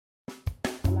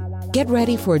Get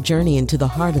ready for a journey into the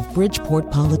heart of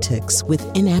Bridgeport politics with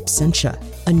In Absentia,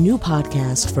 a new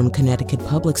podcast from Connecticut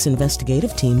Public's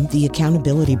investigative team, The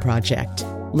Accountability Project.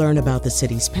 Learn about the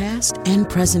city's past and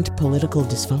present political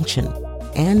dysfunction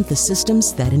and the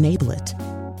systems that enable it.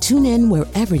 Tune in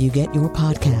wherever you get your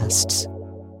podcasts.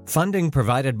 Funding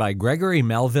provided by Gregory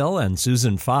Melville and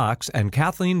Susan Fox and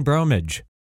Kathleen Bromage.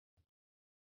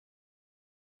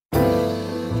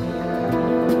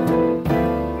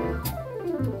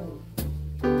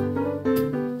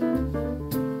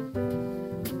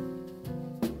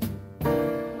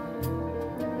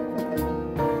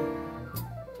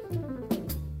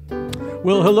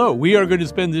 Well, hello. We are going to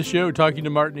spend this show talking to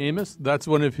Martin Amis. That's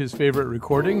one of his favorite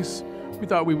recordings. We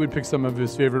thought we would pick some of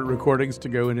his favorite recordings to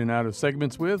go in and out of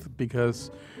segments with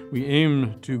because we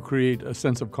aim to create a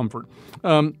sense of comfort.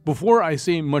 Before I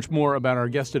say much more about our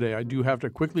guest today, I do have to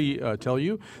quickly tell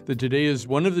you that today is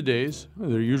one of the days,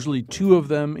 there are usually two of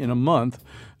them in a month,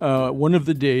 one of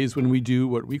the days when we do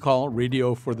what we call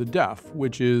Radio for the Deaf,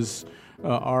 which is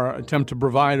our attempt to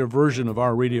provide a version of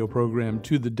our radio program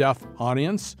to the deaf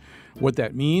audience. What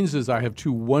that means is I have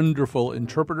two wonderful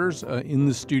interpreters in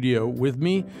the studio with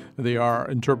me. They are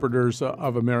interpreters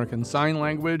of American Sign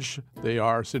Language. They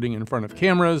are sitting in front of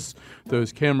cameras.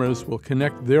 Those cameras will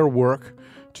connect their work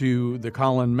to the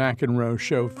Colin McEnroe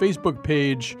Show Facebook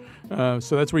page.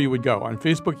 So that's where you would go. On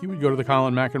Facebook, you would go to the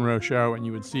Colin McEnroe Show and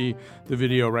you would see the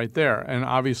video right there. And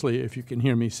obviously, if you can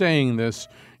hear me saying this,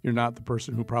 you're not the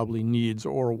person who probably needs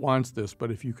or wants this.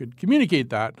 But if you could communicate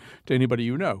that to anybody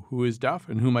you know who is deaf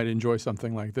and who might enjoy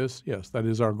something like this, yes, that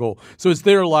is our goal. So it's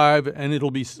there live and it'll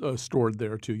be stored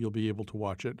there too. You'll be able to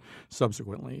watch it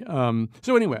subsequently.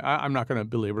 So anyway, I'm not going to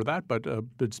belabor that, but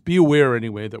be aware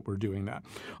anyway that we're doing that.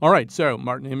 All right. So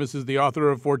Martin Amis is the author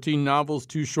of 14 novels,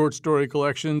 2 short story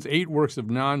collections, 8 works of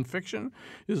nonfiction.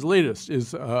 His latest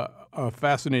is a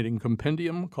fascinating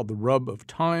compendium called The Rub of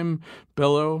Time,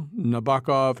 Bellow,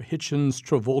 Nabokov, Hitchens,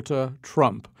 Travolta,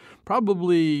 Trump.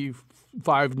 Probably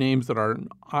 5 names that are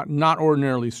not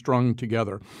ordinarily strung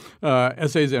together.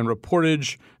 Essays and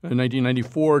Reportage,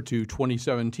 1994 to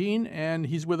 2017. And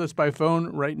he's with us by phone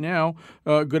right now.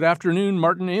 Good afternoon,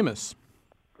 Martin Amis.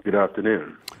 Good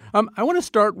afternoon. I want to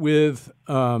start with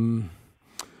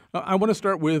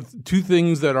two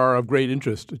things that are of great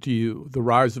interest to you: the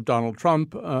rise of Donald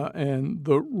Trump and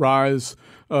the rise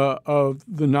of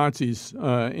the Nazis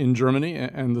in Germany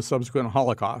and the subsequent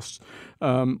Holocaust.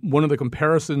 One of the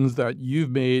comparisons that you've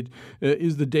made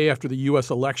is the day after the U.S.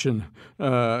 election,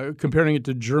 comparing it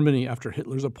to Germany after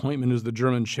Hitler's appointment as the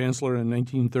German chancellor in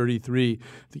 1933,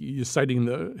 citing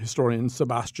the historian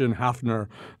Sebastian Haffner.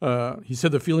 He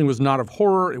said the feeling was not of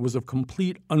horror, it was of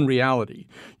complete unreality.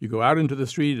 You go out into the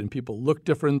street and people look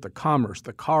different, the commerce,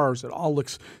 the cars, it all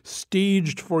looks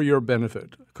staged for your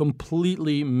benefit,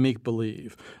 completely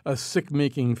make-believe, a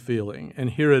sick-making feeling.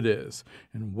 And here it is.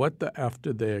 And what the F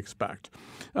did they expect?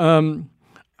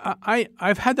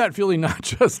 I've had that feeling not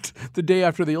just the day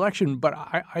after the election, but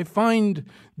I find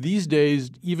these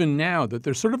days, even now, that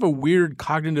there's sort of a weird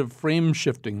cognitive frame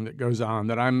shifting that goes on.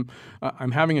 That I'm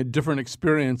having a different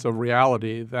experience of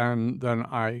reality than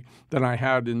I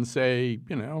had in, say,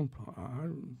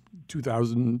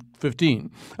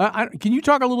 2015. Can you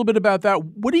talk a little bit about that?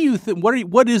 What do you think?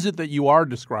 What is it that you are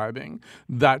describing?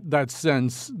 That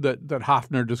sense that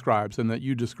Haffner describes and that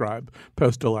you describe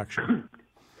post-election.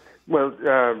 Well,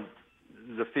 the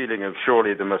feeling of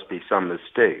surely there must be some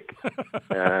mistake,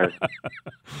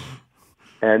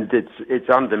 and it's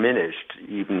undiminished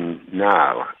even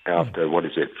now after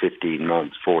 15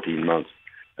 months, 14 months.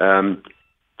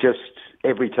 Just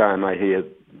every time I hear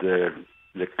the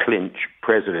clinch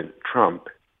President Trump,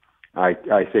 I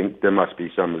think there must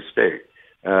be some mistake.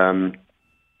 That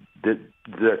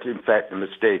in fact the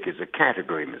mistake is a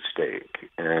category mistake,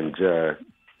 and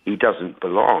he doesn't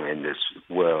belong in this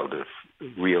world of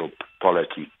real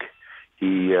politique.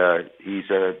 He's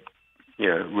a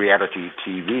reality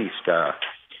TV star.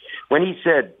 When he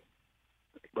said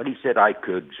I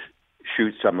could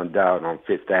shoot someone down on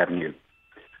Fifth Avenue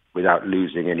without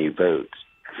losing any votes,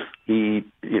 he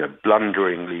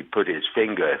blunderingly put his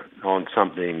finger on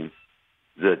something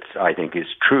that I think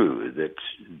is true,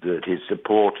 that his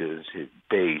supporters, his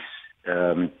base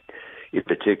in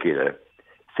particular,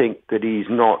 think that he's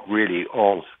not really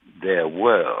of their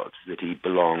world, that he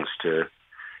belongs to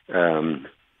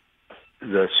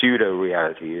the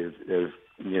pseudo-reality of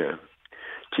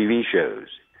TV shows.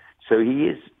 So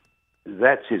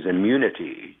that's his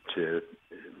immunity to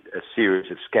a series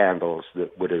of scandals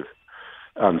that would have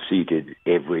unseated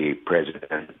every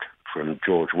president from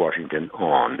George Washington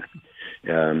on.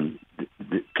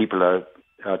 People are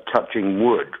touching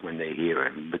wood when they hear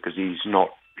him, because he's not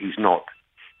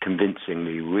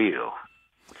convincingly real.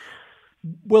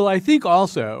 Well, I think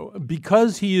also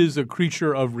because he is a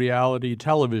creature of reality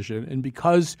television and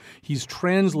because he's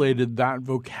translated that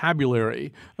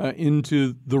vocabulary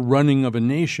into the running of a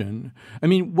nation. I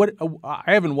mean, I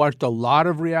haven't watched a lot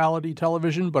of reality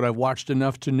television, but I've watched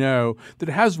enough to know that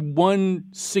it has one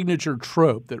signature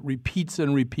trope that repeats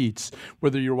and repeats,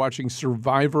 whether you're watching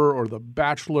Survivor or The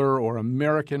Bachelor or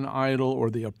American Idol or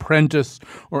The Apprentice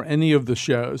or any of the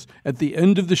shows. At the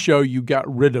end of the show, you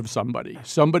got rid of somebody.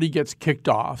 Somebody gets kicked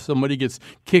off. Somebody gets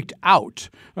kicked out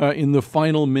in the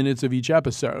final minutes of each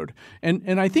episode.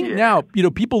 And I think now,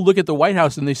 people look at the White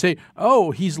House and they say,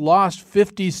 oh, he's lost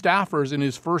 50 staffers in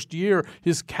his first year.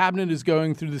 His cabinet is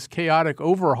going through this chaotic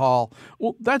overhaul.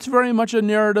 Well, that's very much a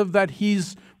narrative that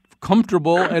he's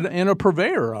comfortable and a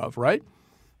purveyor of, right?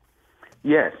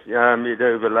 Yes, it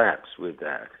overlaps with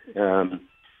that. And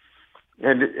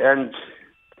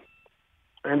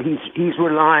he's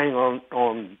relying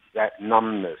on that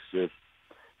numbness of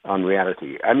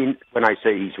unreality. I mean, when I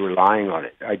say he's relying on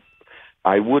it,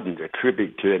 I wouldn't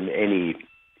attribute to him any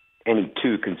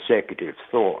two consecutive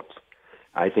thoughts.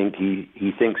 I think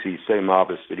he thinks he's so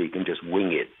marvelous that he can just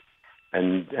wing it,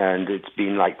 and it's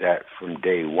been like that from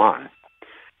day one.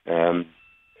 I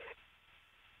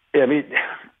mean,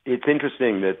 it's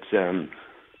interesting that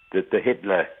the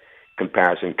Hitler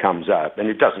comparison comes up, and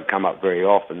it doesn't come up very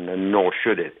often, and nor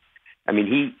should it. I mean,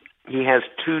 he has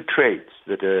two traits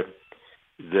that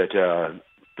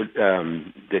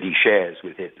he shares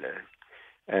with Hitler,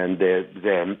 and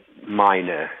they're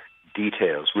minor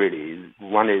details, really.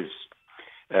 One is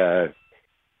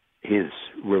his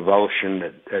revulsion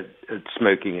at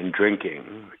smoking and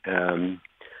drinking,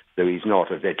 though he's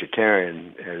not a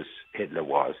vegetarian as Hitler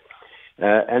was,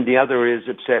 and the other is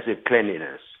obsessive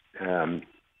cleanliness,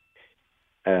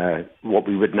 what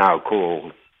we would now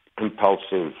call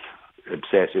compulsive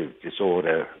obsessive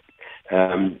disorder.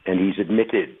 And he's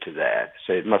admitted to that,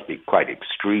 so it must be quite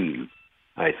extreme,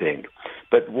 I think.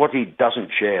 But what he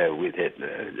doesn't share with Hitler,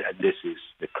 and this is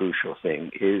the crucial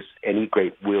thing, is any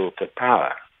great will to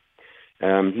power.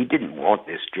 He didn't want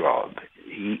this job.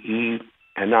 He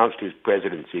announced his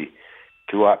presidency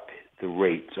to up the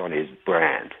rates on his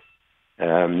brand.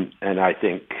 And I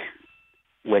think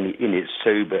when in his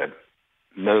sober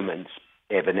moments,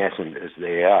 evanescent as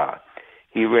they are,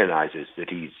 he realizes that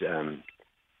he's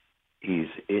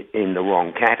in the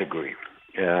wrong category,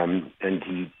 and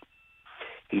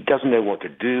he doesn't know what to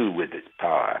do with his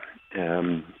power,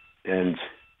 and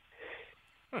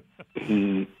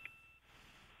he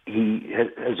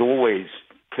has always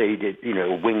played it,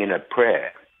 a wing and a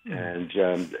prayer, and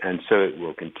so it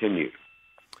will continue.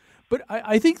 But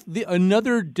I think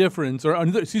another difference, or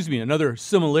another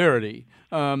similarity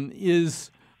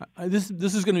is. This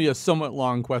is going to be a somewhat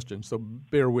long question, so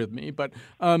bear with me. But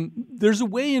there's a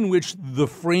way in which the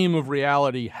frame of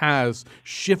reality has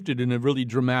shifted in a really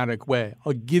dramatic way.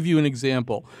 I'll give you an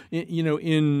example.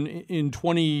 In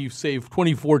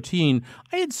 2014,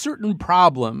 I had certain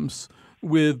problems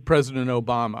with President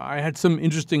Obama. I had some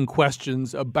interesting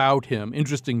questions about him,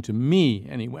 interesting to me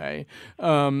anyway.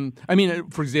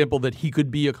 For example, that he could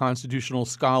be a constitutional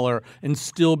scholar and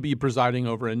still be presiding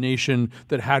over a nation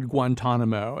that had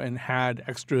Guantanamo and had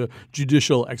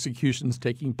extrajudicial executions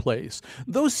taking place.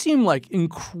 Those seem like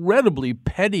incredibly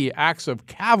petty acts of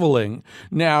cavilling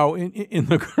now in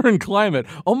the current climate.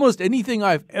 Almost anything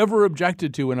I've ever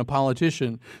objected to in a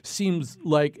politician seems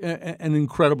like an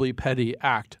incredibly petty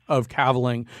act of cavilling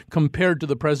compared to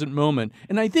the present moment.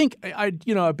 And I think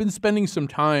I've been spending some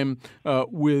time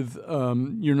with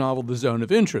your novel, The Zone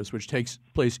of Interest, which takes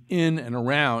place in and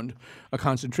around a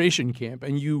concentration camp.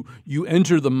 And you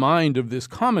enter the mind of this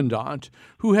commandant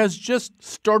who has just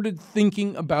started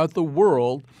thinking about the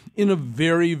world in a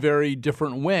very, very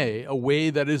different way, a way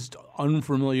that is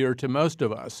unfamiliar to most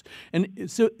of us. And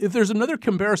so if there's another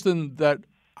comparison that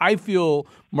I feel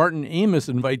Martin Amis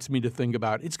invites me to think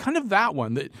about, it's kind of that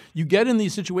one, that you get in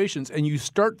these situations and you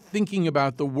start thinking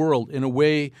about the world in a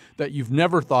way that you've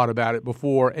never thought about it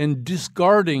before, and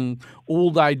discarding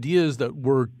old ideas that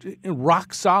were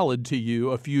rock solid to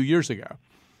you a few years ago.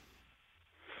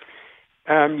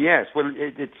 Yes, well,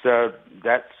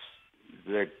 that's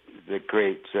the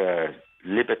great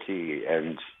liberty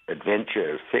and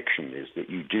adventure of fiction, is that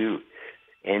you do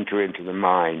enter into the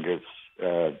mind of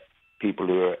people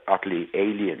who are utterly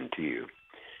alien to you.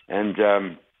 And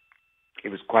it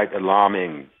was quite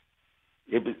alarming.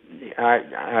 I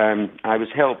was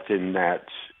helped in that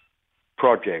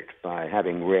project by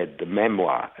having read the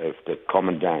memoir of the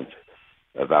commandant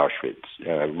of Auschwitz,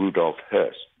 Rudolf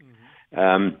Höss.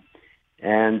 Mm-hmm.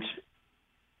 And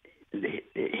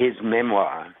his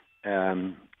memoir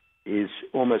is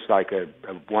almost like a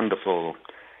wonderful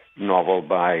novel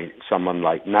by someone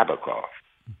like Nabokov,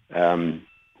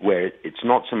 where it's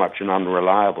not so much an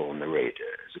unreliable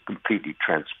narrator as a completely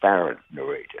transparent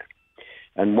narrator,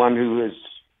 and one who has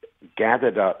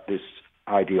gathered up this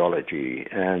ideology,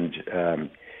 and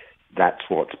that's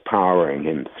what's powering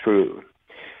him through.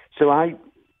 So I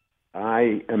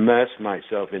immersed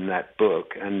myself in that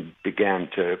book and began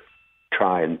to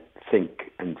try and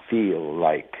think and feel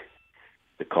like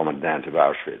the commandant of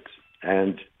Auschwitz.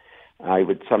 And I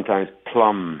would sometimes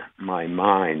plumb my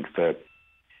mind for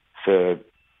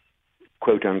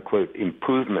quote-unquote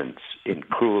improvements in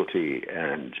cruelty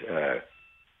and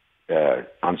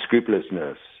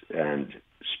unscrupulousness and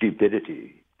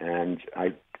stupidity. And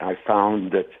I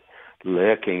found that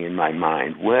lurking in my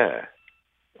mind were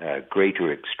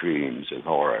greater extremes of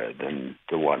horror than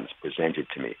the ones presented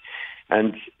to me.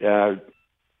 And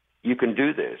you can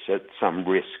do this at some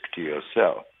risk to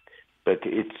yourself. But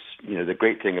it's, the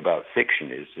great thing about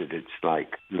fiction is that it's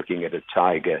like looking at a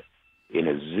tiger in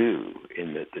a zoo,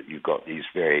 in that you've got these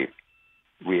very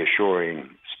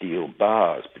reassuring steel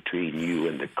bars between you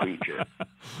and the creature.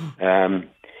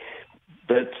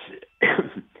 This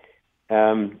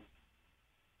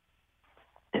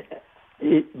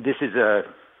is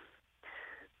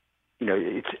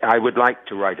I would like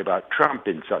to write about Trump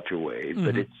in such a way,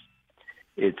 but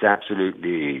it's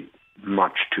absolutely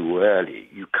much too early.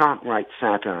 You can't write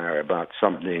satire about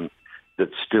something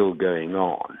that's still going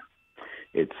on.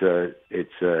 It's a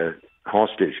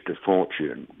hostage to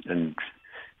fortune, and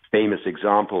famous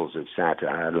examples of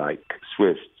satire like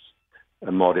Swift's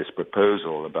A Modest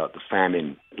Proposal about the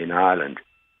famine in Ireland.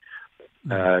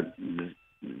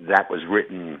 That was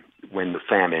written when the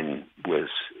famine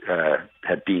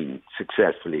had been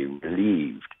successfully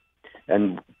relieved.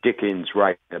 And Dickens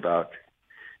writing about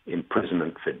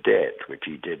imprisonment for debt, which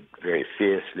he did very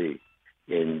fiercely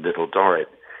in Little Dorrit.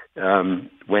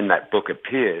 When that book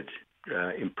appeared,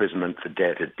 imprisonment for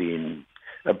debt had been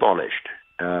abolished.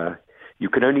 You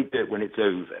can only do it when it's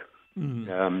over.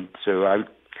 So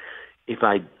if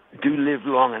I do live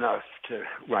long enough to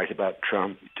write about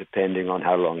Trump, depending on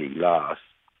how long he lasts,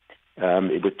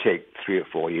 it would take 3 or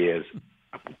 4 years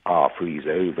after he's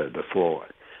over before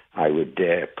I would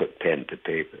dare put pen to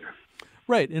paper.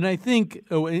 Right. And I think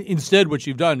instead what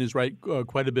you've done is write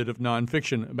quite a bit of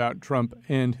nonfiction about Trump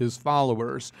and his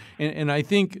followers. And I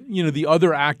think, the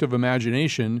other act of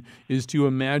imagination is to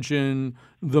imagine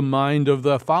the mind of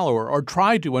the follower, or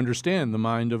try to understand the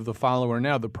mind of the follower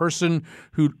now, the person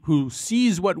who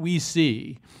sees what we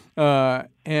see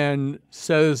and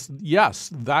says,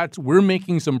 yes, we're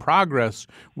making some progress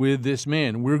with this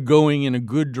man. We're going in a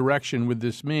good direction with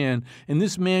this man. And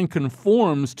this man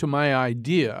conforms to my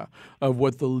idea of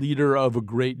what the leader of a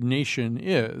great nation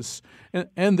is.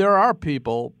 And there are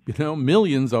people,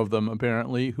 millions of them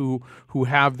apparently, who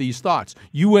have these thoughts.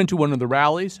 You went to one of the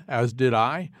rallies, as did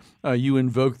I. You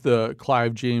invoked the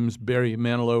Clive James Barry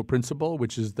Manilow principle,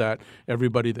 which is that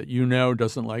everybody that you know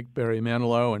doesn't like Barry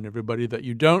Manilow, and everybody that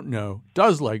you don't know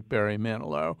does like Barry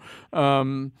Manilow.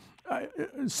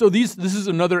 So this is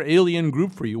another alien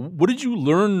group for you. What did you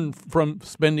learn from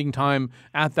spending time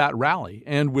at that rally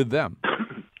and with them?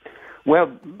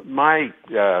 Well, my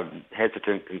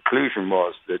hesitant conclusion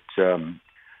was that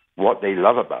what they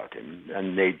love about him,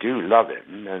 and they do love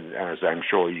him, as I'm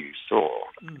sure you saw,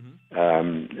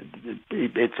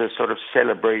 it's a sort of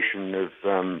celebration of,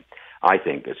 I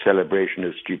think, a celebration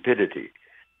of stupidity.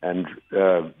 And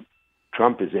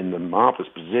Trump is in the marvelous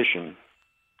position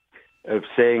of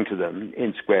saying to them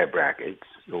in square brackets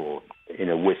or in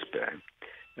a whisper,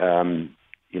 you're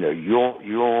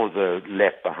the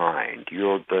left behind.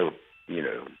 You're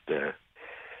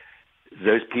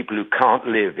those people who can't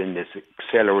live in this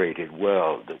accelerated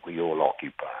world that we all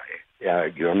occupy.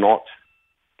 You're not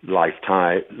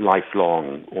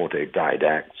lifelong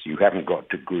autodidacts. You haven't got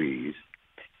degrees.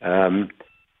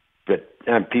 But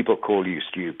people call you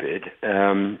stupid,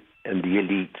 and the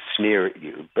elite sneer at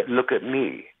you. But look at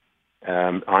me.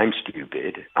 I'm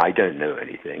stupid. I don't know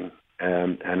anything.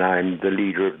 And I'm the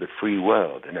leader of the free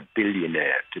world and a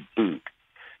billionaire to boot.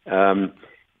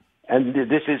 And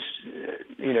this is,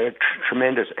 a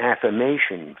tremendous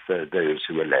affirmation for those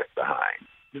who are left behind.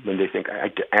 When they think, I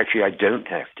don't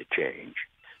have to change.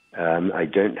 I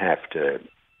don't have to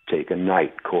take a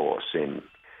night course in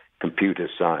computer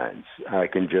science. I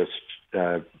can just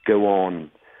go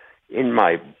on in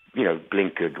my,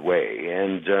 blinkered way.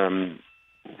 And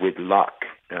with luck,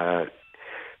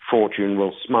 fortune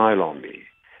will smile on me.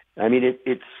 I mean,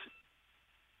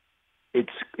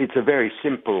 it's a very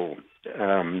simple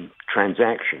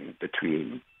transaction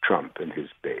between Trump and his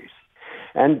base.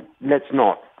 And let's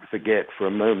not forget for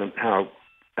a moment how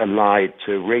allied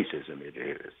to racism it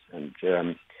is, and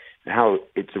how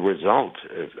it's a result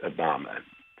of Obama,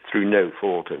 through no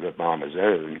fault of Obama's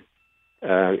own,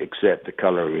 except the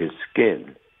color of his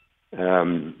skin.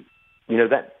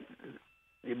 That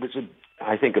it was,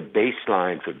 I think, a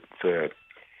baseline for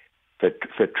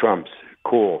Trump's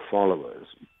core followers,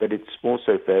 but it's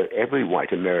also for every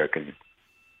white American.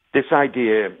 This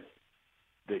idea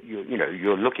that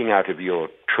you're looking out of your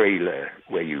trailer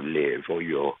where you live, or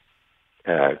your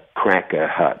cracker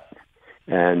hut,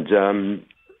 and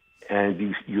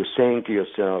you're saying to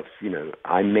yourself,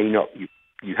 I may not.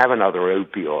 You have another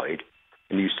opioid,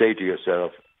 and you say to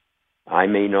yourself, I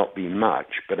may not be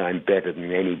much, but I'm better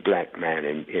than any black man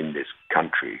in this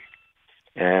country.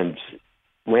 And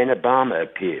when Obama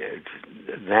appeared,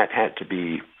 that had to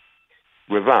be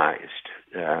revised,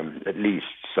 at least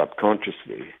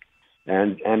subconsciously,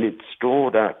 and it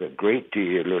stored up a great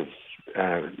deal of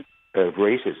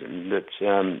racism that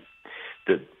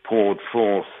poured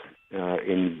forth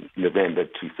in November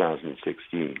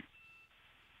 2016.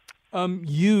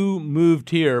 You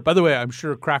moved here. By the way, I'm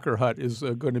sure Cracker Hut is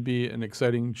going to be an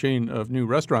exciting chain of new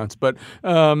restaurants. But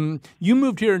you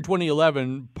moved here in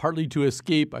 2011 partly to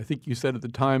escape, I think you said at the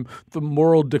time, the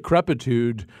moral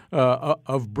decrepitude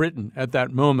of Britain at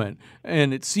that moment.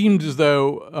 And it seemed as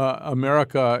though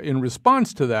America, in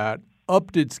response to that,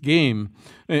 upped its game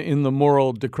in the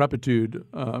moral decrepitude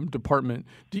department.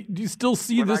 Do you still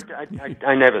see this?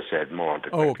 I never said moral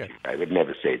decrepitude. Oh, okay. I would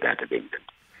never say that of England.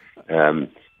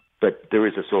 But there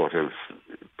is a sort of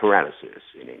paralysis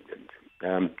in England.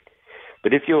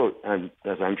 But if you're, as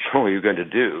I'm sure you're going to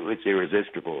do, it's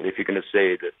irresistible. If you're going to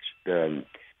say that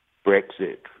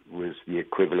Brexit was the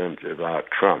equivalent of our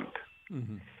Trump,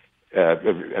 of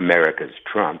America's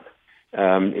Trump,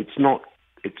 it's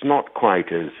not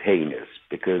quite as heinous,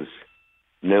 because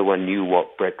no one knew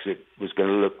what Brexit was going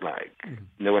to look like.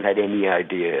 No one had any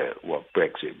idea what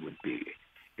Brexit would be.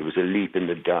 It was a leap in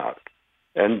the dark.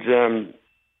 And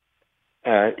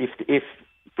if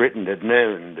Britain had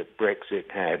known that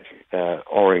Brexit had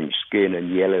orange skin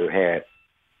and yellow hair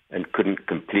and couldn't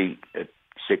complete a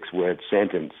 6-word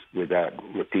sentence without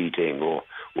repeating or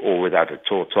without a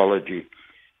tautology,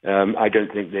 I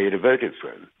don't think they'd have voted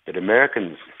for him. But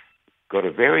Americans got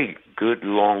a very good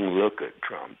long look at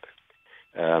Trump.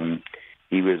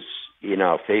 He was in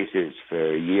our faces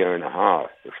for a year and a half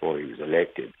before he was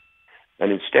elected.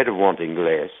 And instead of wanting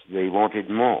less, they wanted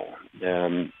more.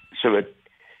 So a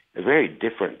very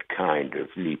different kind of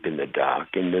leap in the dark,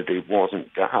 in that it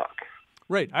wasn't dark.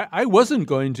 Right. I wasn't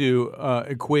going to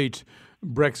equate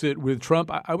Brexit with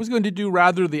Trump. I was going to do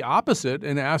rather the opposite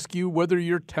and ask you whether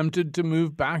you're tempted to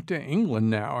move back to England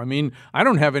now. I mean, I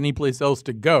don't have any place else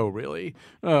to go, really.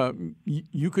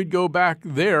 You could go back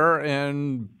there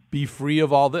and be free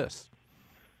of all this.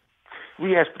 Well,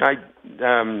 yes, but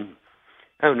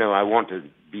I want to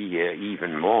be here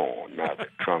even more now that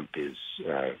Trump is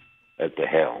at the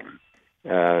helm.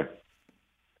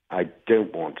 I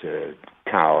don't want to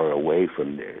cower away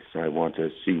from this. I want to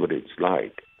see what it's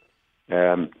like.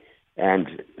 And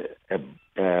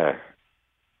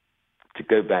to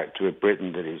go back to a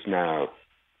Britain that is now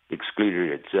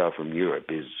excluded itself from Europe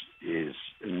is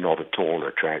not at all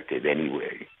attractive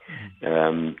anyway.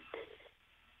 And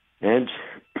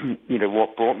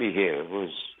what brought me here was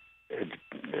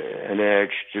an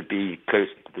urge to be close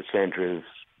to the center of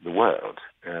the world,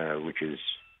 which is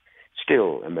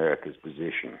still America's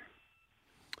position.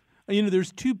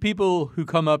 There's two people who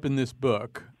come up in this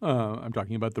book, I'm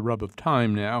talking about The Rub of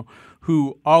Time now,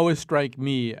 who always strike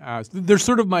me as, they're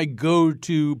sort of my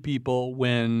go-to people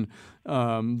when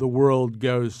the world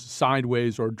goes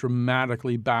sideways or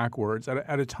dramatically backwards.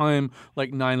 At a time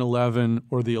like 9/11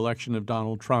 or the election of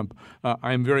Donald Trump,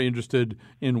 I'm very interested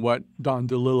in what Don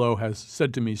DeLillo has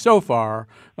said to me so far,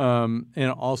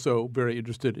 and also very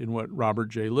interested in what Robert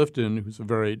J. Lifton, who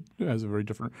has a very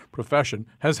different profession,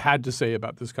 has had to say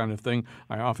about this kind of thing.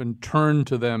 I often turn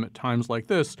to them at times like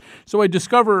this. So I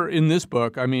discover in this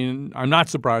book, I'm not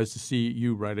surprised to see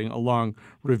you writing a long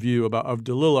review of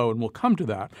DeLillo, and we'll come to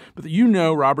that, but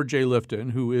Robert J.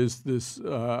 Lifton, who is this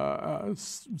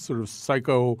sort of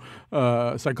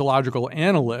psychological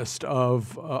analyst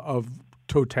of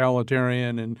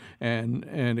totalitarian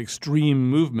and extreme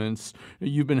movements.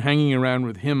 You've been hanging around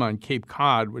with him on Cape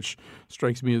Cod, which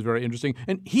strikes me as very interesting.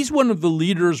 And he's one of the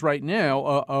leaders right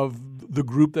now of the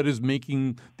group that is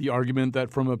making the argument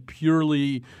that from a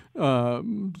purely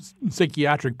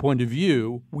psychiatric point of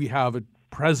view, we have a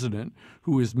president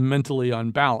who is mentally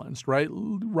unbalanced, right?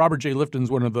 Robert J.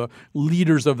 Lifton's one of the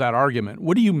leaders of that argument.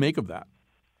 What do you make of that?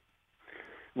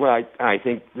 Well, I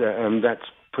think that's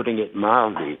putting it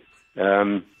mildly.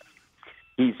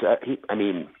 He's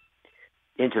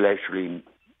intellectually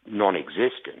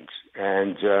non-existent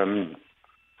and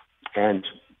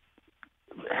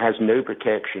has no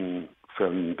protection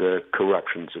from the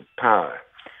corruptions of power,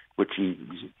 which he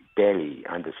barely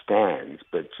understands.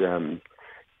 But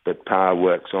power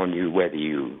works on you whether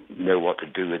you know what to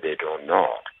do with it or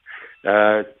not.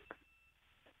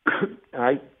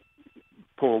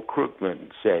 Paul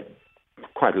Krugman said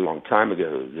quite a long time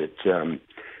ago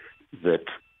that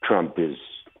Trump is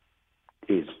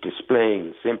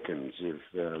displaying symptoms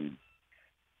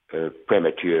of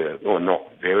premature or not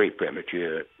very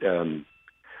premature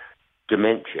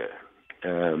dementia,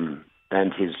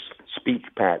 and his speech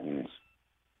patterns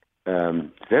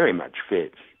very much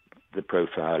fit the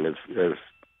profile of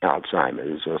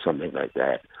Alzheimer's or something like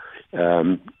that,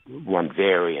 one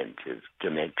variant of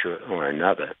dementia or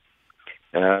another.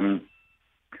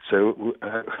 So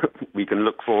we can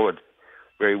look forward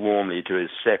very warmly to his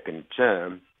second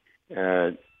term,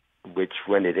 which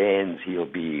when it ends, he'll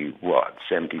be,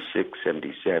 76,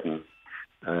 77,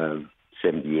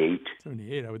 78?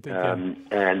 78, I would think,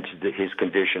 and his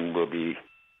condition will be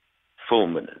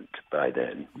fulminant by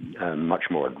then, much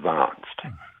more advanced.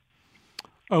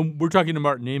 We're talking to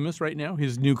Martin Amis right now.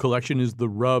 His new collection is The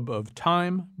Rub of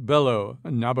Time, Bellow,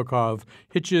 Nabokov,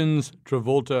 Hitchens,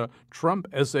 Travolta, Trump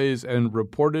Essays and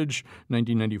Reportage,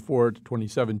 1994 to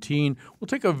 2017. We'll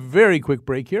take a very quick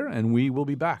break here, and we will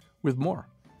be back with more.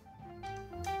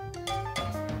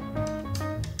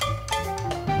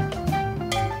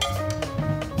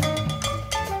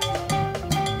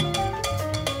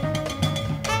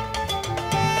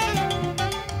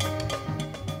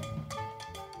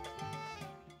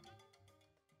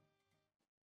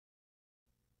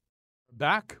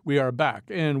 We are back.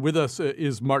 And with us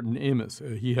is Martin Amis.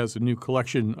 He has a new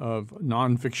collection of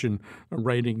nonfiction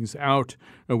writings out.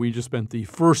 We just spent the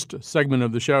first segment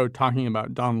of the show talking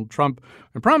about Donald Trump.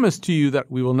 I promised to you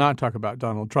that we will not talk about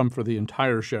Donald Trump for the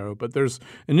entire show, but there's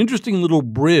an interesting little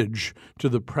bridge to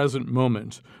the present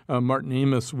moment. Martin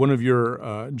Amis, one of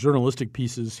your journalistic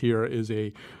pieces here is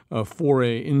a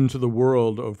foray into the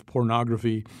world of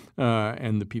pornography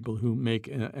and the people who make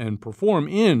and perform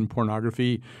in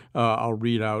pornography. I'll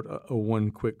read out a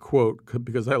one quick quote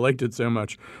because I liked it so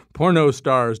much. Porno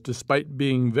stars, despite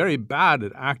being very bad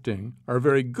at acting, are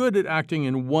very good at acting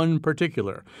in one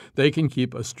particular. They can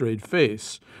keep a straight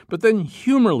face. But then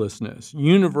humorlessness,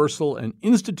 universal and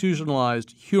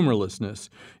institutionalized humorlessness,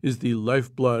 is the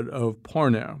lifeblood of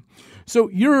porno. So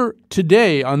you're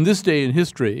today, on this day in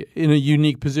history, in a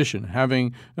unique position,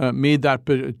 having made that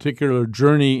particular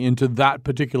journey into that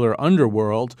particular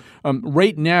underworld.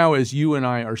 Right now, as you and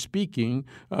I are speaking,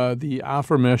 the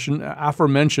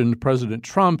aforementioned President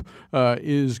Trump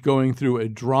is going through a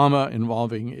drama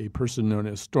involving a person known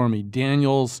as Stormy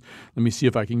Daniels. Let me see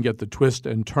if I can get the twist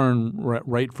and turn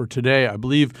right for today. I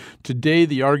believe today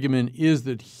the argument is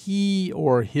that he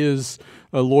or his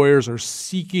lawyers are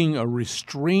seeking a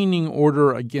restraining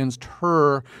order against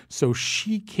her so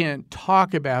she can't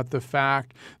talk about the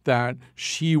fact that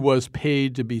she was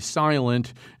paid to be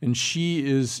silent, and she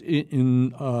is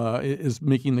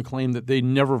making the claim that they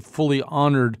never fully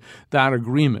honored that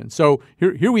agreement. So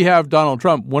here we have Donald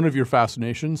Trump, one of your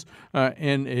fascinations,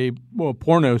 and a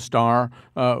porno star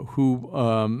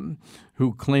who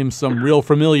claims some real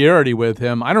familiarity with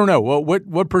him. I don't know.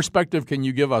 What perspective can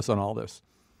you give us on all this?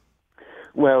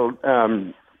 Well,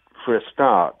 for a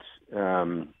start,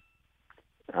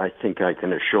 I think I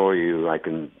can assure you I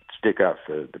can stick up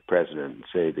for the president and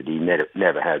say that he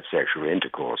never had sexual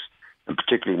intercourse, and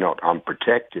particularly not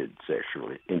unprotected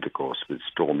sexual intercourse with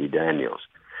Stormy Daniels.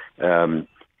 To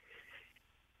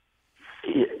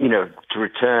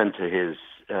return to his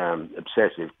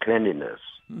obsessive cleanliness,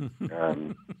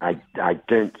 I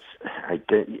don't,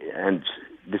 and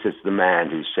this is the man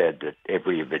who said that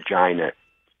every vagina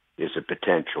is a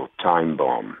potential time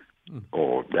bomb,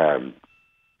 or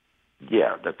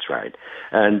yeah, that's right.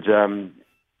 And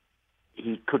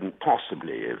he couldn't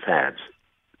possibly have had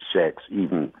sex,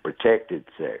 even protected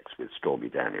sex, with Stormy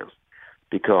Daniels,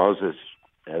 because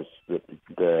as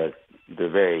the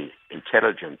very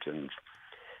intelligent and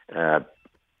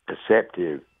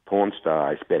perceptive porn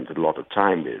star I spent a lot of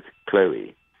time with,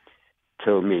 Chloe,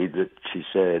 told me that she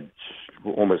said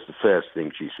almost the first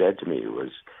thing she said to me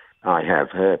was, "I have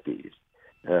herpes.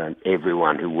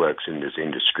 Everyone who works in this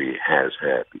industry has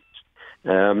herpes."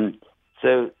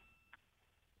 So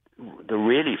the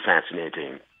really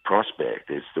fascinating prospect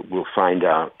is that we'll find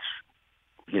out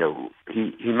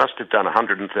he must have done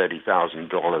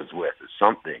 $130,000 worth of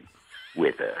something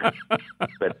with her.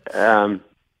 But I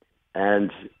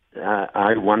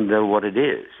wonder what it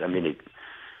is. I mean,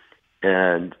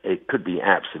 it could be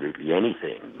absolutely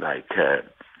anything, like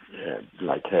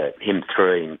him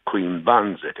throwing cream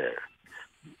buns at her.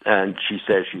 And she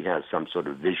says she has some sort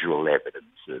of visual evidence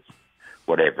of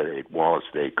whatever it was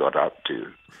they got up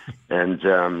to. And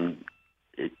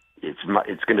it's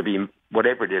going to be,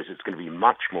 whatever it is, it's going to be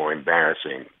much more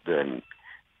embarrassing than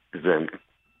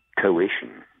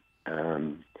coition.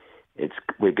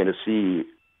 We're going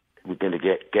to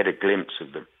get a glimpse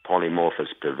of the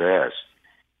polymorphous perverse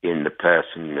in the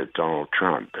person of Donald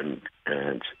Trump, and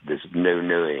there's no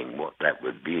knowing what that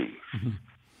would be. Mm-hmm.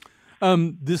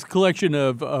 This collection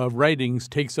of writings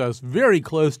takes us very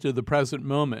close to the present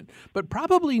moment, but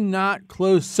probably not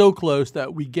so close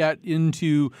that we get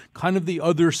into kind of the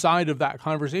other side of that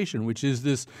conversation, which is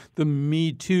the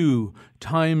Me Too,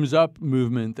 Time's Up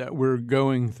movement that we're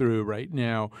going through right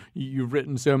now. You've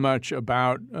written so much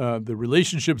about the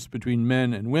relationships between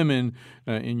men and women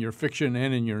in your fiction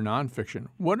and in your nonfiction.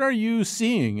 What are you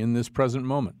seeing in this present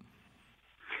moment?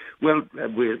 Well,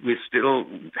 we still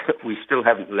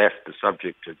haven't left the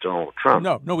subject of Donald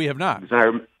Trump. No, we have not.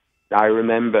 I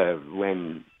remember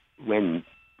when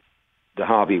the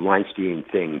Harvey Weinstein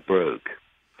thing broke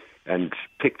and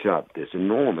picked up this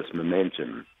enormous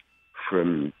momentum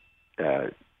from,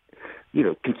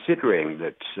 considering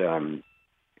that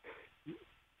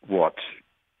what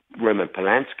Roman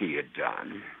Polanski had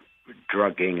done,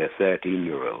 drugging a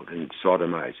 13-year-old and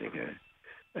sodomizing her,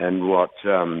 and what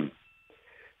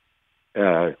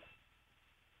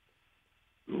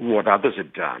others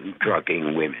had done,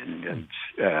 drugging women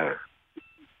and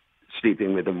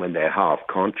sleeping with them when they're half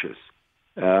conscious.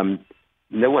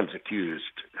 No one's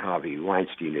accused Harvey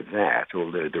Weinstein of that,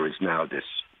 although there is now this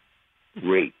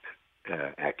rape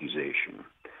accusation.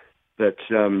 But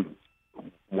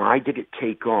why did it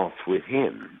take off with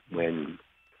him when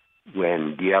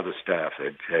the other stuff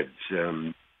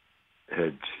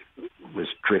was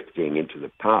drifting into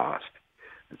the past?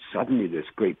 And suddenly this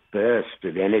great burst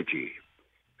of energy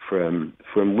from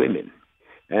women.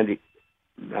 And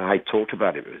I talked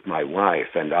about it with my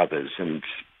wife and others, and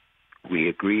we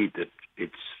agreed that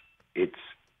it's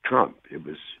Trump. It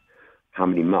was how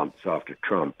many months after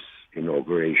Trump's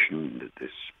inauguration that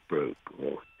this broke,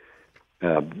 or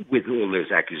with all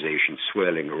those accusations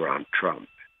swirling around Trump.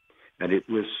 And it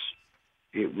was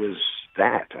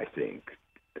that, I think,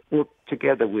 well,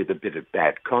 together with a bit of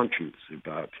bad conscience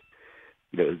about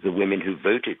the women who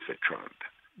voted for Trump.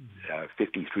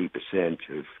 53%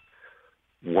 of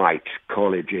white,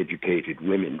 college-educated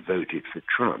women voted for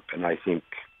Trump. And I think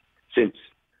since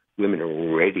women are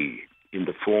already in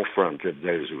the forefront of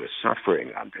those who are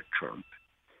suffering under Trump,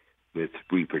 with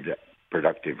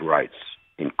reproductive rights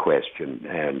in question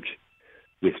and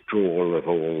withdrawal of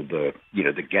all the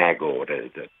gag order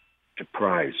that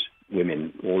deprives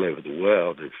women all over the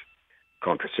world of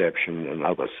contraception and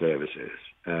other services,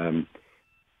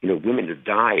 women are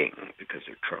dying because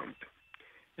of Trump.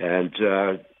 And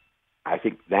I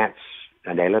think that's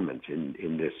an element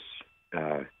in this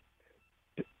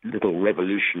little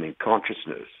revolution in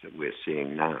consciousness that we're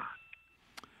seeing now.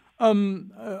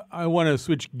 I want to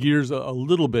switch gears a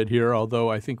little bit here,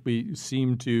 although I think we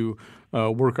seem to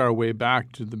work our way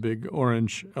back to the big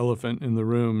orange elephant in the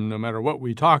room, no matter what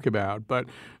we talk about. But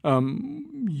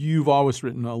you've always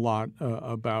written a lot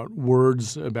about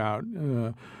words, about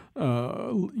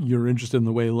you're interested in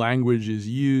the way language is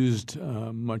used,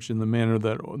 much in the manner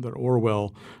that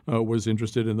Orwell was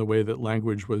interested in the way that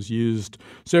language was used.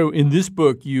 So in this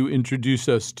book, you introduce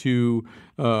us to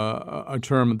a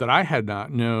term that I had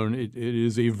not known. It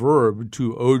is a verb,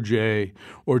 to OJ,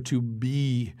 or to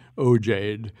be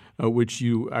OJ'd, which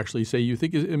you actually say you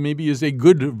think maybe is a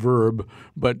good verb,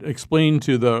 but explain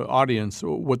to the audience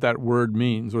what that word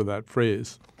means or that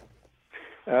phrase.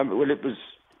 Well,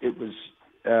 it was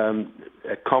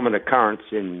a common occurrence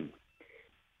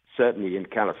certainly in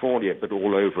California, but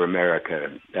all over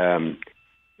America,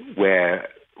 where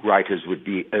writers would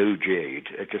be OJ'd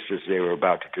just as they were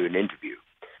about to do an interview.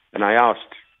 And I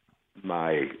asked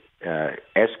my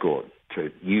escort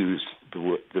to use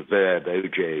the verb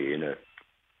OJ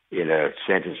in a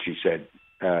sentence. She said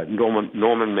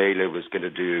Norman Mailer was going to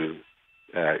do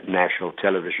national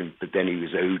television, but then he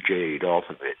was OJ'd off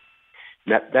of it.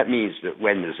 That means that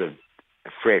when there's a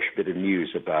fresh bit of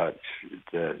news about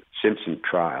the Simpson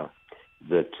trial,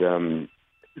 that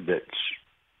the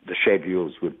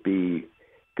schedules would be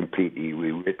completely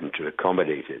rewritten to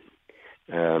accommodate it.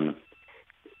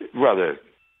 Rather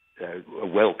a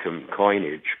welcome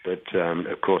coinage, but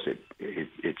of course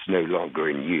it's no longer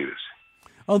in use.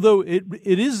 Although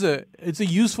it's a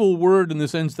useful word in the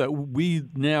sense that we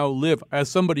now live, as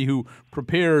somebody who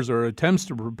prepares or attempts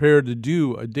to prepare to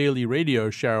do a daily radio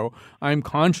show, I'm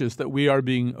conscious that we are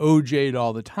being OJ'd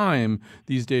all the time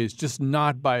these days, just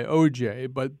not by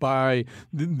OJ, but by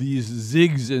these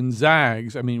zigs and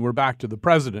zags. I mean, we're back to the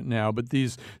president now, but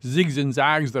these zigs and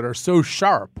zags that are so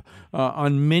sharp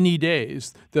on many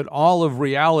days that all of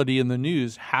reality in the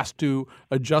news has to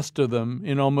adjust to them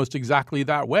in almost exactly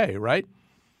that way, right?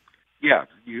 Yeah,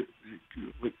 you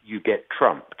get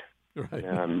trumped. Right.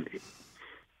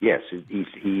 Yes,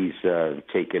 he's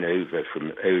taken over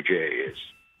from OJ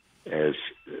as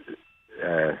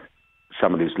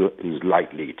someone who's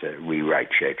likely to rewrite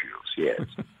schedules. Yes.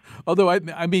 Although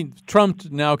I mean,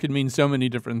 trumped now can mean so many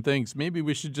different things. Maybe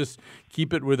we should just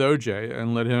keep it with OJ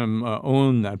and let him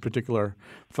own that particular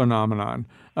phenomenon.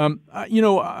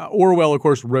 Orwell, of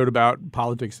course, wrote about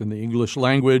politics in the English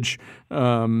language.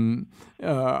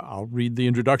 I'll read the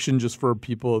introduction just for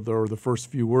people, or the first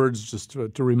few words, just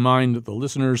to remind the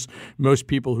listeners. Most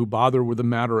people who bother with the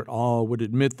matter at all would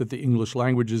admit that the English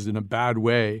language is in a bad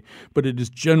way, but it is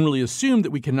generally assumed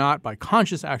that we cannot, by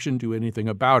conscious action, do anything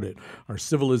about it. Our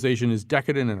civilization is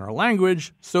decadent, and our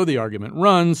language, so the argument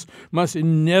runs, must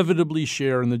inevitably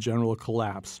share in the general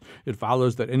collapse. It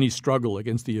follows that any struggle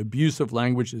against the abuse of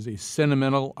language is a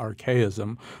sentimental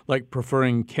archaism, like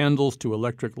preferring candles to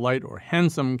electric light or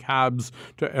hansom cabs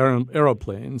to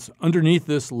aeroplanes. Underneath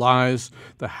this lies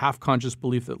the half-conscious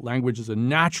belief that language is a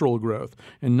natural growth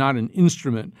and not an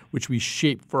instrument which we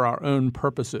shape for our own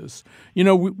purposes. You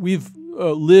know, we've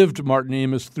lived, Martin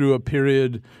Amis, through a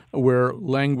period where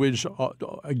language,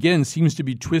 again, seems to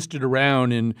be twisted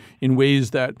around in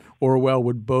ways that Orwell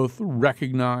would both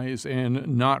recognize and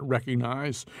not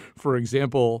recognize. For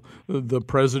example, the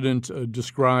president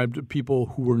described people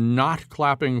who were not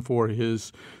clapping for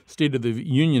his State of the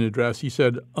Union address. He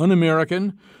said,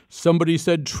 un-American. Somebody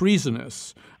said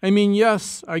treasonous. I mean,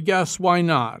 yes, I guess, why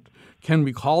not? Can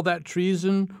we call that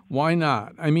treason? Why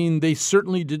not? I mean, they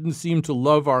certainly didn't seem to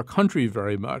love our country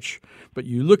very much. But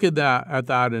you look at that,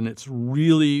 and it's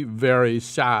really very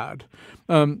sad.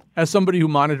 As somebody who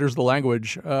monitors the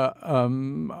language,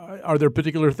 are there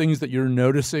particular things that you're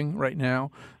noticing right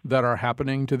now that are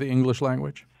happening to the English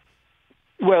language?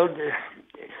 Well,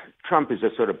 Trump is a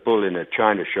sort of bull in a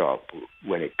china shop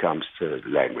when it comes to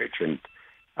language. And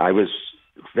I was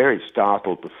very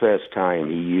startled the first time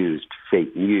he used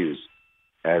fake news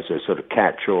as a sort of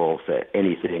catch-all for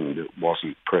anything that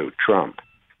wasn't pro-Trump.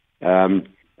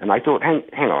 And I thought,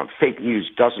 hang on, fake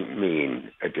news doesn't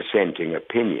mean a dissenting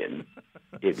opinion.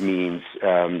 It means,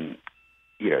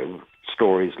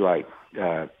 stories like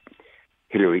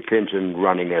Hillary Clinton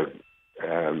running a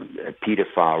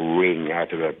pedophile ring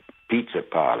out of a pizza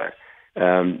parlor.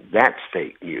 That's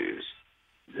fake news.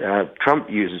 Trump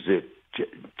uses it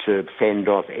to fend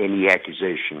off any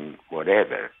accusation,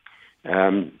 whatever.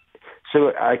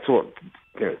 So I thought,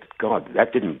 God,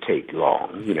 that didn't take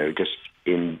long. Just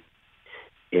in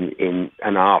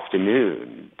an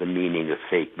afternoon, the meaning of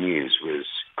fake news was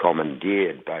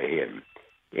commandeered by him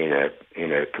in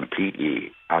a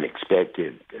completely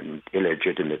unexpected and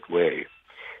illegitimate way.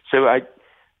 So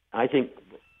I think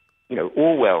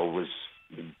Orwell was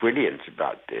brilliant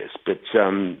about this, but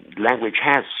language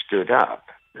has stood up.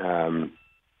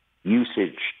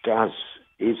 Usage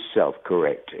is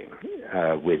self-correcting.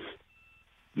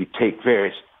 You take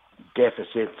various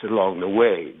deficits along the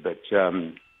way, but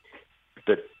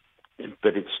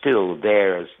it's still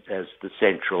there as the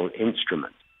central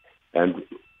instrument. And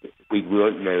we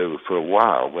won't know for a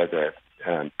while whether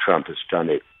Trump has done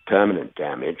it permanent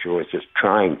damage or is just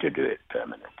trying to do it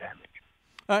permanent damage.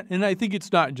 And I think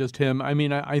it's not just him. I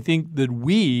mean, I think that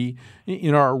we,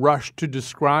 in our rush to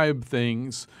describe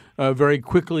things, very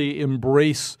quickly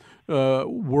embrace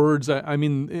words. I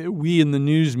mean, we in the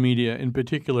news media in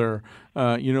particular,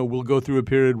 we'll go through a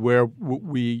period where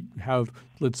we have,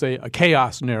 let's say, a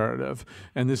chaos narrative.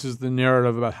 And this is the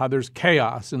narrative about how there's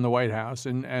chaos in the White House.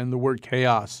 And the word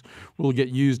chaos will get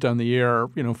used on the air,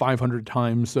 500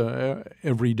 times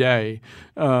every day.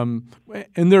 And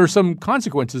there are some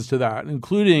consequences to that,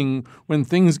 including when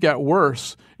things get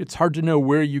worse, it's hard to know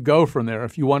where you go from there.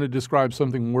 If you want to describe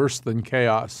something worse than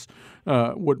chaos,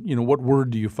 what word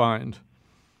do you find?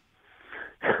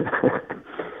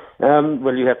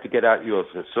 Well, you have to get out your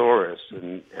thesaurus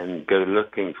and go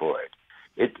looking for it.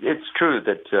 It's true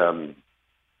that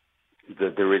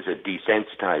there is a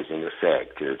desensitizing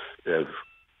effect of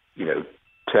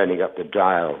turning up the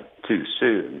dial too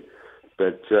soon,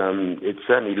 but it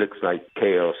certainly looks like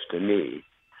chaos to me.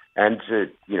 And,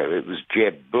 it was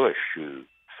Jeb Bush who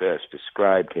first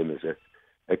described him as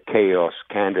a chaos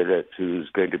candidate who's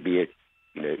going to be,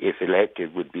 if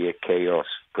elected, would be a chaos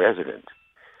president.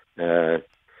 So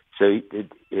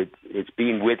it's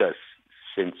been with us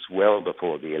since well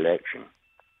before the election.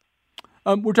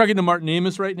 We're talking to Martin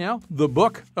Amis right now. The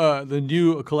book, the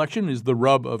new collection, is The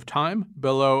Rub of Time: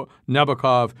 Bellow,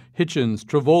 Nabokov, Hitchens,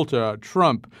 Travolta,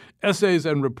 Trump, Essays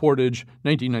and Reportage,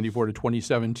 1994 to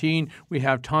 2017. We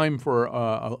have time for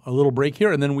a little break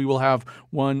here, and then we will have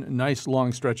one nice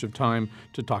long stretch of time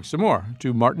to talk some more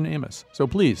to Martin Amis. So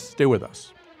please stay with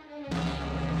us.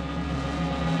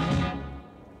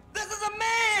 This is a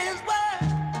man's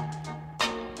world.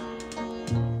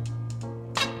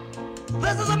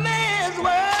 This is a man's world.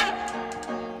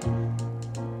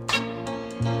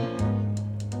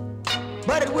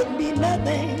 But it wouldn't be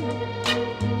nothing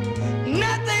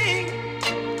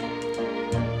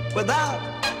without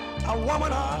a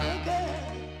woman or a girl.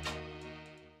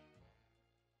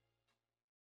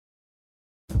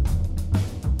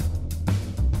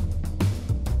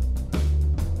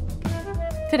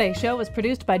 Today's show was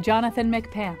produced by Jonathan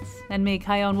McPants and me,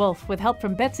 Kyone Wolfe, with help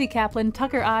from Betsy Kaplan,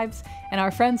 Tucker Ives, and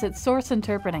our friends at Source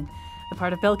Interpreting. The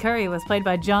part of Bill Curry was played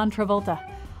by John Travolta.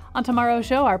 On tomorrow's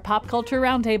show, our pop culture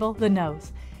roundtable, The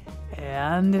Nose.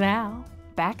 And now,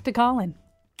 back to Colin.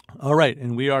 All right,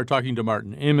 and we are talking to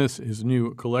Martin Amis. His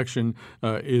new collection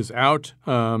is out.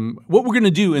 What we're going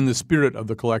to do in the spirit of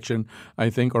the collection, I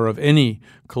think, or of any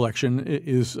collection,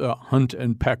 is hunt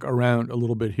and peck around a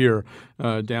little bit here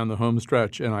down the home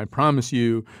stretch. And I promise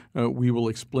you we will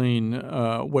explain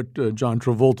what John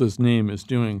Travolta's name is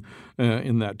doing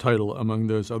in that title among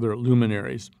those other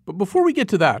luminaries. But before we get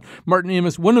to that, Martin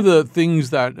Amis, one of the things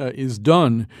that is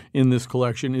done in this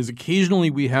collection is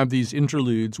occasionally we have these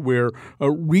interludes where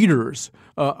readers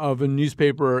of a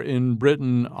newspaper in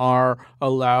Britain are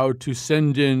allowed to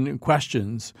send in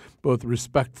questions, both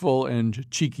respectful and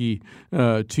cheeky,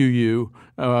 to you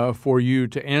for you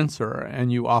to answer,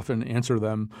 and you often answer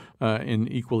them in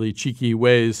equally cheeky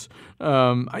ways.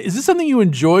 Is this something you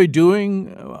enjoy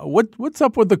doing? What's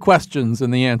up with the questions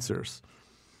and the answers?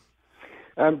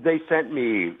 They sent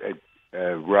me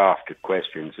a raft of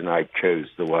questions, and I chose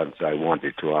the ones I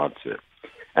wanted to answer.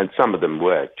 And some of them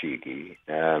were cheeky,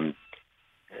 and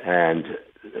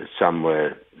some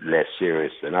were less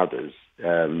serious than others.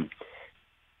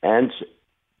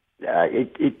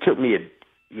 It took me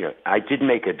I did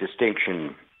make a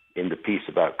distinction in the piece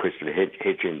about Christopher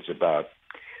Hitchens about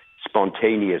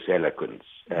spontaneous eloquence.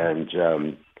 And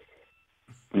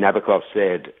Nabokov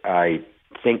said, I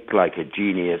think like a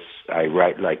genius, I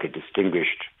write like a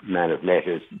distinguished man of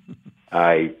letters,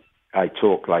 I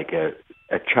talk like a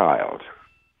child.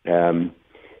 And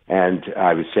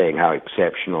I was saying how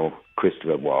exceptional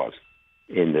Christopher was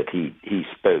in that he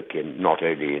spoke in not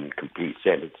only in complete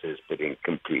sentences but in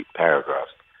complete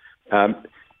paragraphs.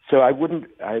 So I wouldn't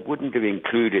have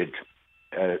included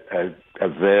an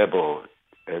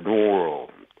oral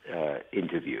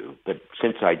interview, but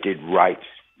since I did write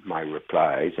my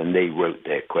replies and they wrote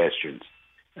their questions,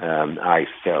 I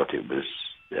felt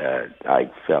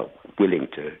willing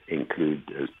to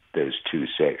include those two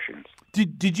sections.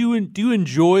 Do you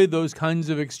enjoy those kinds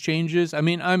of exchanges? I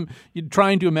mean, I'm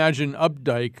trying to imagine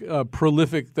Updike,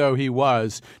 prolific though he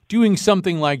was, doing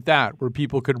something like that where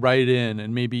people could write in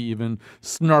and maybe even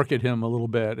snark at him a little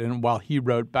bit, and while he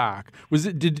wrote back.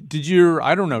 Did you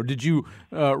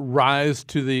rise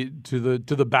to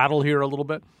the battle here a little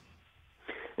bit?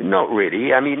 Not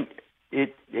really. I mean,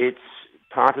 it's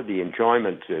part of the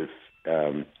enjoyment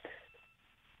of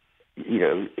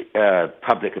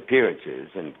public appearances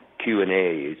and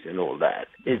Q&As and all that,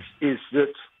 is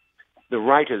that the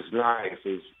writer's life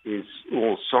is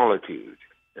all solitude,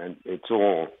 and it's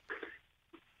all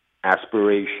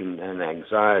aspiration and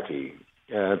anxiety,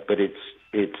 but it's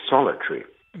solitary.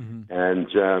 Mm-hmm.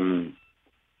 And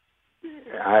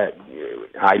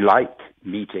I like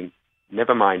meeting,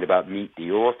 never mind about meet the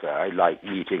author, I like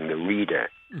meeting the reader.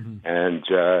 Mm-hmm. And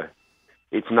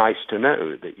it's nice to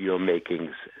know that you're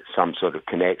making some sort of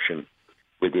connection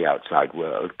with the outside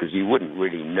world, because you wouldn't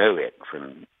really know it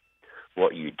from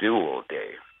what you do all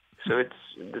day. So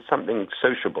there's something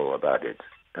sociable about it.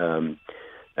 And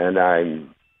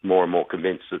I'm more and more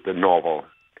convinced that the novel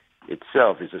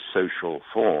itself is a social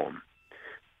form.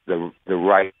 The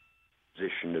right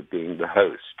position of being the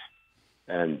host,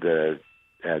 and the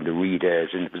reader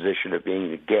is in the position of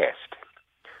being the guest.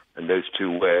 And those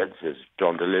two words, as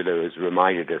Don DeLillo has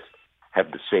reminded us, have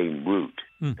the same root.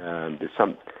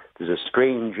 There's a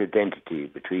strange identity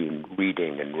between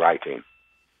reading and writing,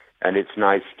 and it's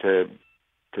nice to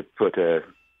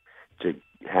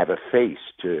have a face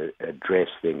to address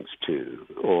things to,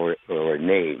 or a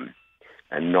name,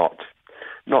 and not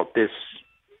this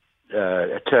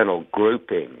eternal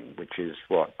groping, which is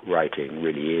what writing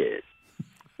really is.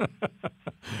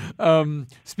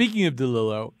 Speaking of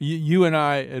DeLillo, you and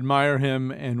I admire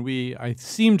him, and I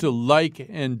seem to like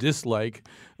and dislike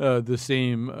the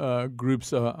same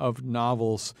groups of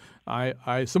novels.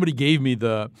 Somebody gave me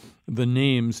the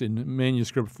names in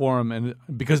manuscript form, and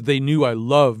because they knew I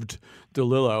loved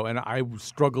DeLillo, and I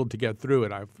struggled to get through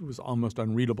it. It was almost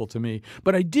unreadable to me.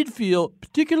 But I did feel,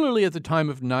 particularly at the time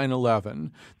of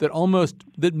 9/11,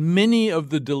 that many of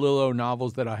the DeLillo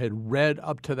novels that I had read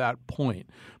up to that point,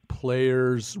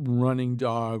 Players, Running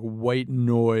Dog, White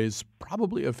Noise,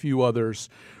 probably a few others,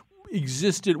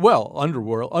 existed,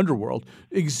 Underworld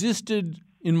existed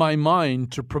in my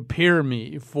mind to prepare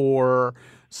me for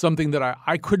something that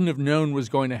I couldn't have known was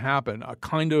going to happen, a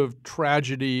kind of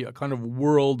tragedy, a kind of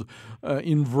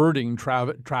world-inverting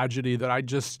tragedy that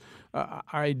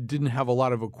I didn't have a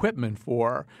lot of equipment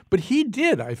for. But he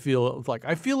did, I feel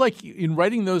like in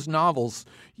writing those novels,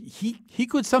 he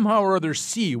could somehow or other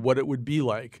see what it would be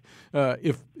like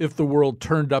if the world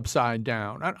turned upside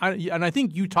down. And I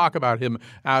think you talk about him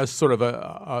as sort of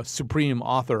a supreme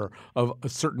author of a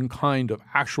certain kind of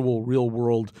actual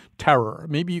real-world terror.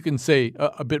 Maybe you can say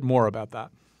a bit more about that.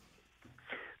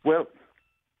 Well,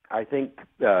 I think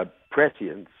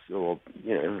prescience, or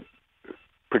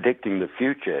predicting the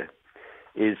future,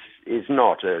 is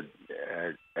not a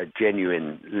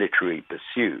genuine literary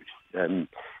pursuit.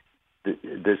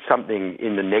 There's something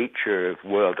in the nature of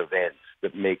world events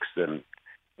that makes them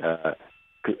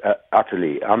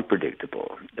utterly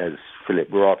unpredictable. As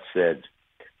Philip Roth said,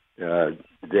 they're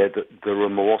the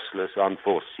remorseless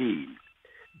unforeseen.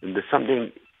 And there's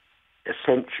something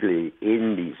essentially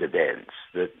in these events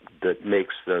that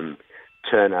makes them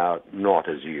turn out not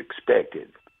as you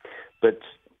expected.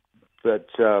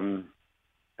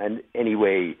 And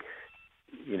anyway,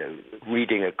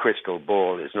 reading a crystal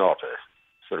ball is not a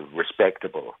sort of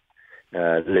respectable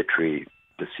literary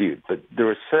pursuit. But there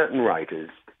are certain writers,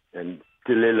 and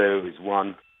DeLillo is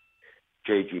one,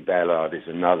 J.G. Ballard is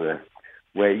another,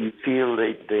 where you feel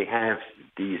they have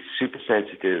these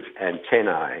super-sensitive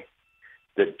antennae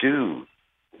that do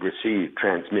receive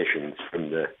transmissions from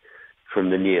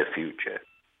the near future.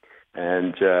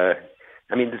 And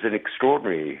there's an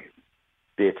extraordinary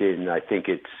bit in, I think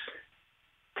it's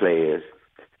Players,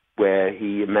 where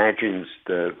he imagines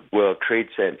the World Trade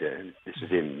Center, this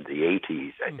is in the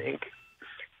 80s, I think,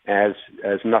 as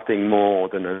nothing more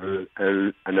than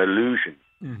an illusion,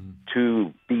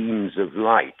 two beams of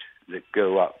light that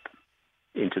go up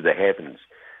into the heavens.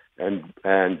 And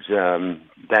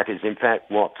that is, in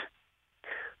fact, what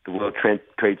the World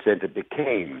Trade Center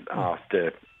became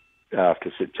after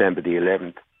September the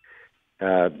 11th.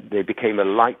 They became a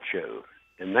light show,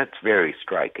 and that's very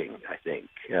striking, I think.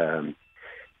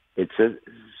 It's a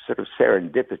sort of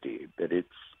serendipity, but it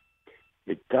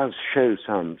does show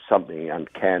something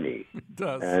uncanny. It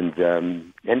does. And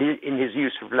in his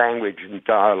use of language and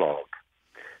dialogue,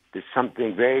 there's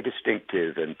something very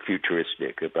distinctive and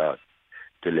futuristic about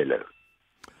DeLillo.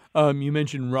 You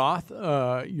mentioned Roth.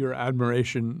 Your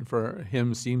admiration for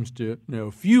him seems to know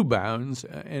few bounds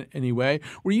anyway.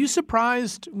 Were you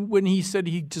surprised when he said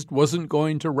he just wasn't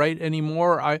going to write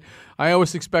anymore? I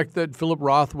always expect that Philip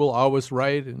Roth will always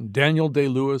write and Daniel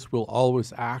Day-Lewis will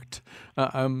always act.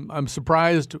 I'm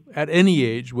surprised at any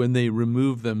age when they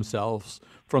remove themselves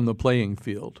from the playing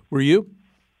field. Were you?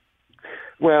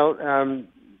 Well,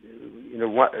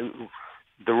 what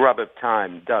the rub of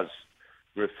time does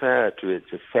refer to its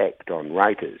effect on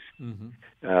writers.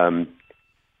 And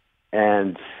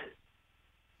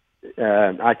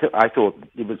I thought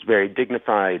it was a very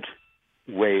dignified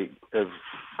way of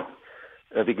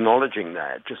acknowledging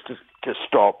that, just to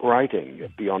stop writing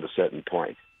beyond a certain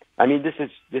point. I mean, this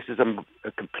is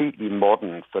a completely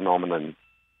modern phenomenon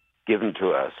given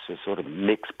to us, a sort of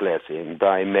mixed blessing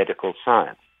by medical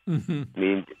science. I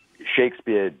mean,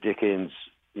 Shakespeare, Dickens,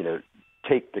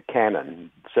 take the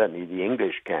canon, certainly the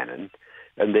English canon,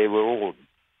 and they were all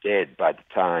dead by the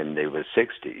time they were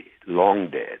 60, long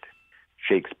dead.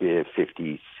 Shakespeare,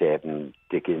 57,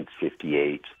 Dickens,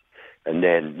 58, and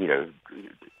then,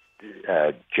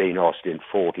 Jane Austen,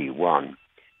 41,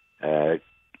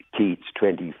 Keats,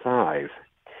 25.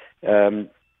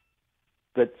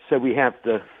 But so we have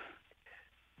the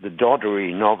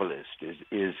Doddery novelist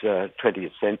is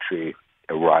 20th century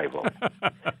arrival.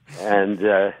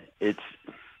 And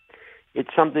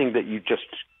it's something that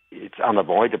it's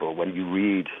unavoidable when you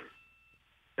read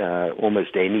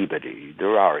almost anybody.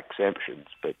 There are exceptions,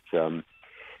 but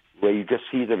where you just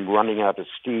see them running out of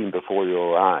steam before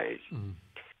your eyes. Mm.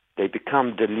 They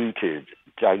become diluted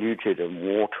and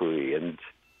watery, and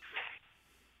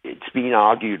it's been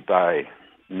argued by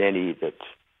many that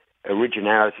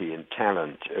originality and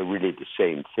talent are really the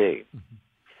same thing. Mm-hmm.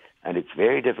 And it's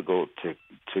very difficult to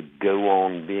go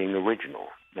on being original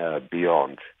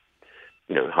beyond,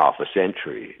 half a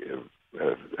century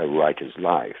of a writer's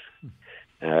life.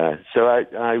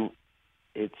 So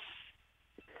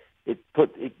it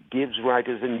gives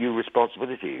writers a new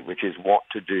responsibility, which is what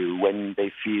to do when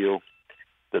they feel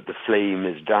that the flame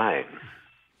is dying.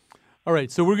 All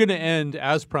right, so we're going to end,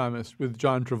 as promised, with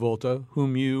John Travolta,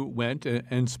 whom you went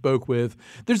and spoke with.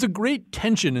 There's a great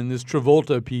tension in this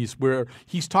Travolta piece where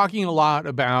he's talking a lot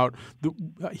about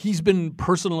he's been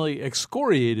personally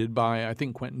excoriated by, I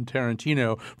think, Quentin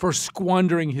Tarantino for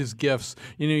squandering his gifts.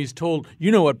 He's told,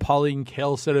 what Pauline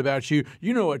Kael said about you,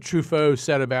 what Truffaut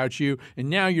said about you, and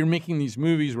now you're making these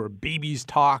movies where babies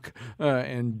talk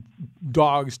and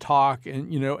dogs talk,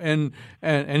 and he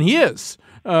is.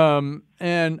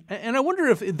 And I wonder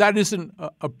if that isn't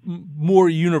a more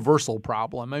universal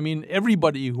problem. I mean,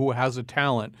 everybody who has a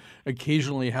talent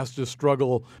occasionally has to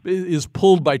struggle, is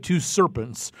pulled by two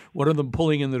serpents, one of them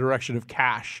pulling in the direction of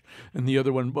cash and the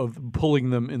other one pulling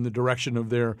them in the direction of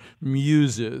their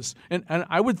muses. And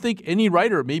I would think any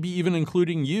writer, maybe even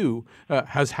including you,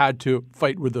 has had to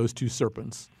fight with those two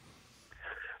serpents.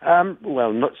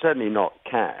 Certainly not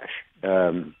cash.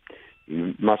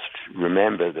 You must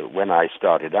remember that when I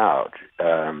started out,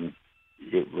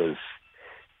 it was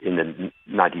in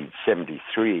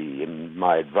 1973, and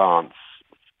my advance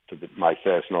to my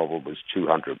first novel was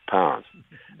 £200.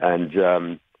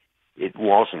 And it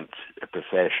wasn't a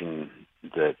profession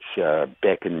that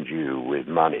beckoned you with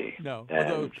money. No,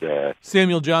 and,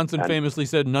 Samuel Johnson famously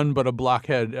said, "None but a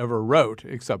blockhead ever wrote,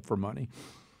 except for money."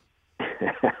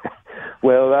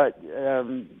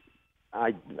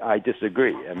 I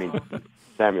disagree. I mean,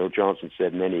 Samuel Johnson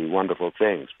said many wonderful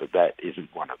things, but that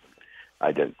isn't one of them,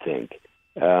 I don't think.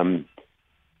 The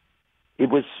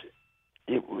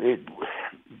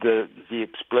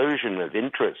explosion of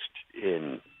interest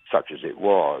in, such as it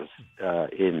was,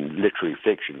 in literary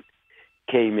fiction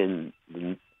came in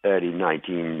the early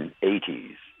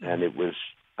 1980s, and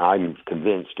I'm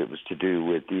convinced it was to do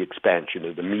with the expansion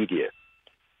of the media.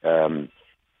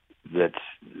 That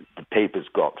the papers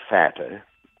got fatter,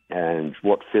 and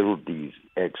what filled these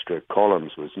extra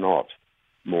columns was not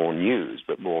more news,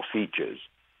 but more features.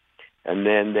 And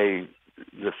then the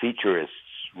featurists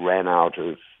ran out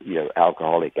of,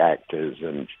 alcoholic actors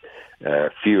and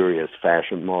furious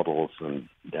fashion models and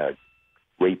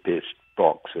rapist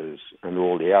boxers and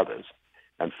all the others,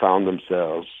 and found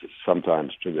themselves,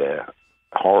 sometimes to their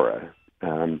horror,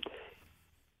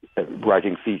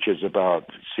 writing features about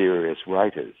serious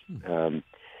writers.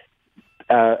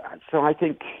 So I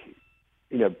think,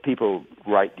 people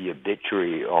write the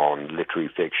obituary on literary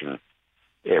fiction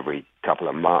every couple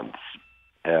of months.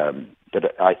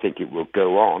 But I think it will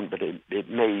go on, but it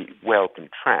may well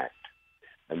contract.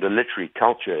 And the literary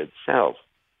culture itself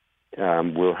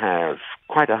will have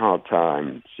quite a hard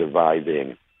time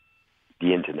surviving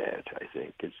the internet, I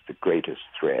think, is the greatest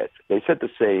threat. They said the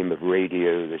same of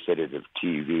radio, they said it of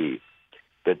TV,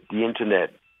 but the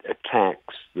internet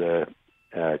attacks the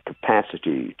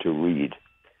capacity to read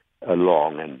a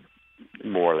long and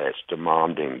more or less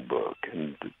demanding book,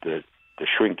 and the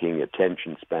shrinking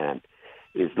attention span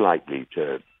is likely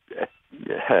to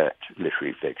hurt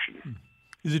literary fiction.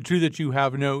 Is it true that you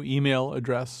have no email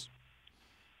address?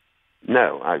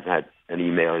 No, I've had an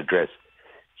email address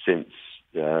since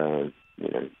the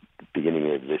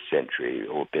beginning of this century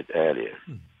or a bit earlier.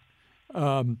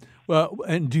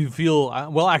 And do you feel,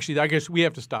 actually, I guess we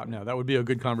have to stop now. That would be a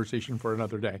good conversation for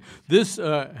another day. This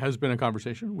has been a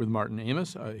conversation with Martin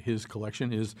Amis. His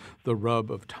collection is The Rub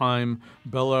of Time,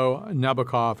 Bellow,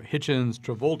 Nabokov, Hitchens,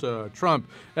 Travolta, Trump,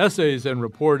 Essays and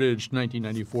Reportage,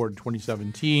 1994 to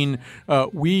 2017.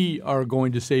 We are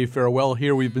going to say farewell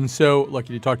here. We've been so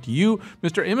lucky to talk to you.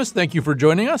 Mr. Amis, thank you for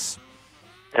joining us.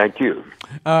 Thank you.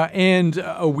 And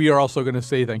we are also going to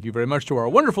say thank you very much to our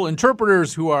wonderful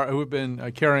interpreters who have been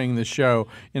carrying this show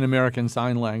in American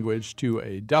Sign Language to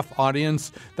a deaf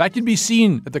audience. That can be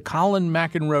seen at the Colin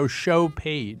McEnroe Show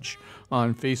page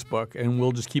on Facebook, and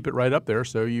we'll just keep it right up there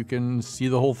so you can see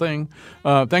the whole thing.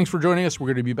 Thanks for joining us. We're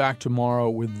going to be back tomorrow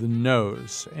with The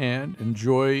Nose, and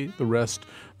enjoy the rest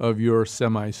of your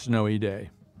semi-snowy day.